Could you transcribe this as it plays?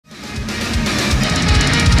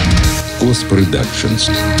Post Productions.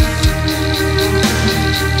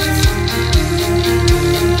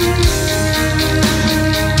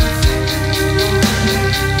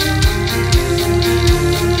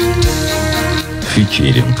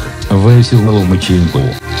 Фичеринг Vasyl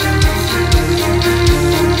Lomachenko.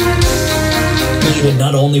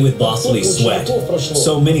 Not only with Vasyl sweat,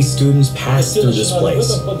 so many students passed through this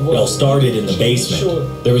place. It all started in the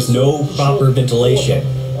basement. There was no proper ventilation.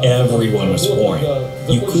 Everyone was pouring.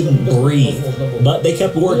 You couldn't breathe, but they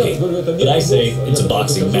kept working. But I say it's a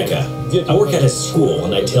boxing mecca. I work at a school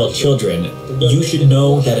and I tell children, you should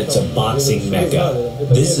know that it's a boxing mecca.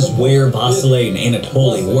 This is where Vasyl and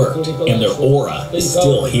Anatoly worked, and their aura is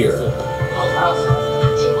still here.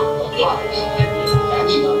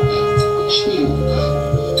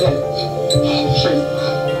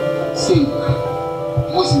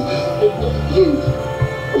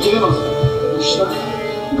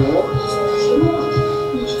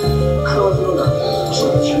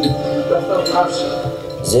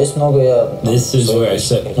 This is where I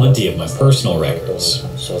set plenty of my personal records.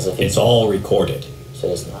 It's all recorded.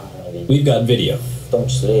 We've got video,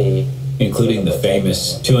 including the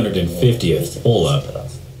famous 250th pull-up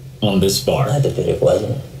on this bar.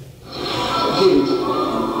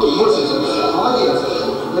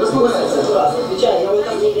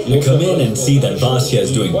 You come in and see that Vasya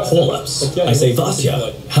is doing pull-ups. I say,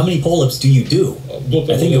 Vasya, how many pull-ups do you do?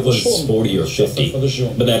 I think it was 40 or 50,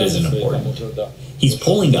 but that isn't important. He's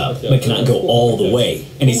pulling up, but cannot go all the way.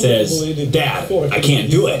 And he says, Dad, I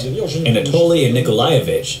can't do it. And Anatoly and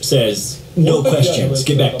Nikolaevich says, no questions,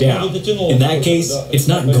 get back down. In that case, it's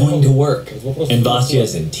not going to work. And Vasya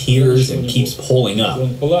is in tears and keeps pulling up.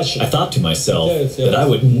 I thought to myself that I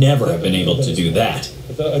would never have been able to do that.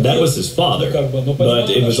 That was his father,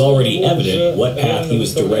 but it was already evident what path he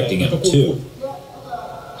was directing him to.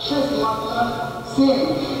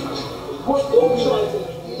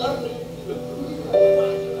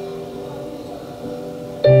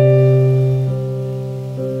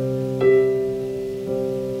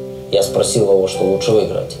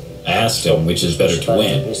 I asked him which is better to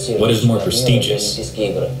win. What is more prestigious?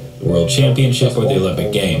 The World Championship or the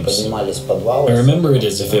Olympic Games? I remember it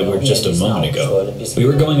as if it were just a moment ago. We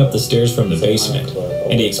were going up the stairs from the basement,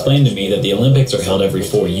 and he explained to me that the Olympics are held every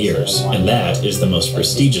 4 years, and that is the most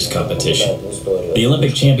prestigious competition. The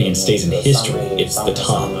Olympic champion stays in history. It's the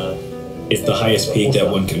top. It's the highest peak that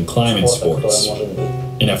one can climb in sports.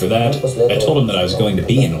 And after that, I told him that I was going to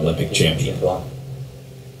be an Olympic champion.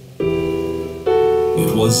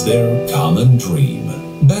 It was their common dream.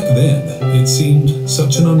 Back then, it seemed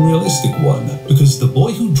such an unrealistic one, because the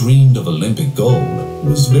boy who dreamed of Olympic gold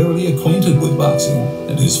was barely acquainted with boxing,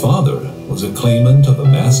 and his father was a claimant of a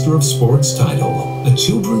Master of Sports title, a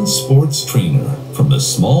children's sports trainer from the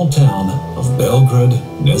small town of Belgrad,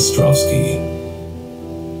 Nastrovski.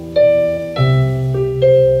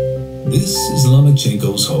 This is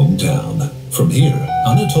Lomachenko's hometown. From here,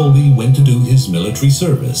 Anatoly went to do his military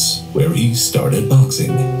service, where he started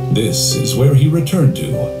boxing. This is where he returned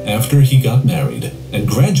to after he got married and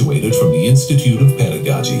graduated from the Institute of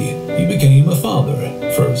Pedagogy. He became a father.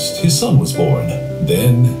 First, his son was born,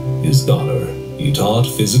 then his daughter. He taught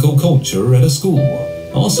physical culture at a school.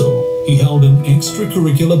 Also, he held an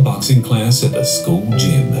extracurricular boxing class at a school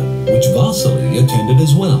gym, which Vasyl attended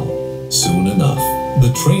as well. Soon enough,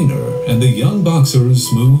 the trainer and the young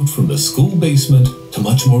boxers moved from the school basement to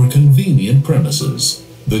much more convenient premises,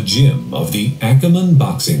 the gym of the Akaman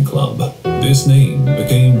Boxing Club. This name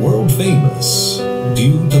became world famous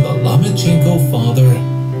due to the Lomachenko father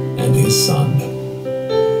and his son.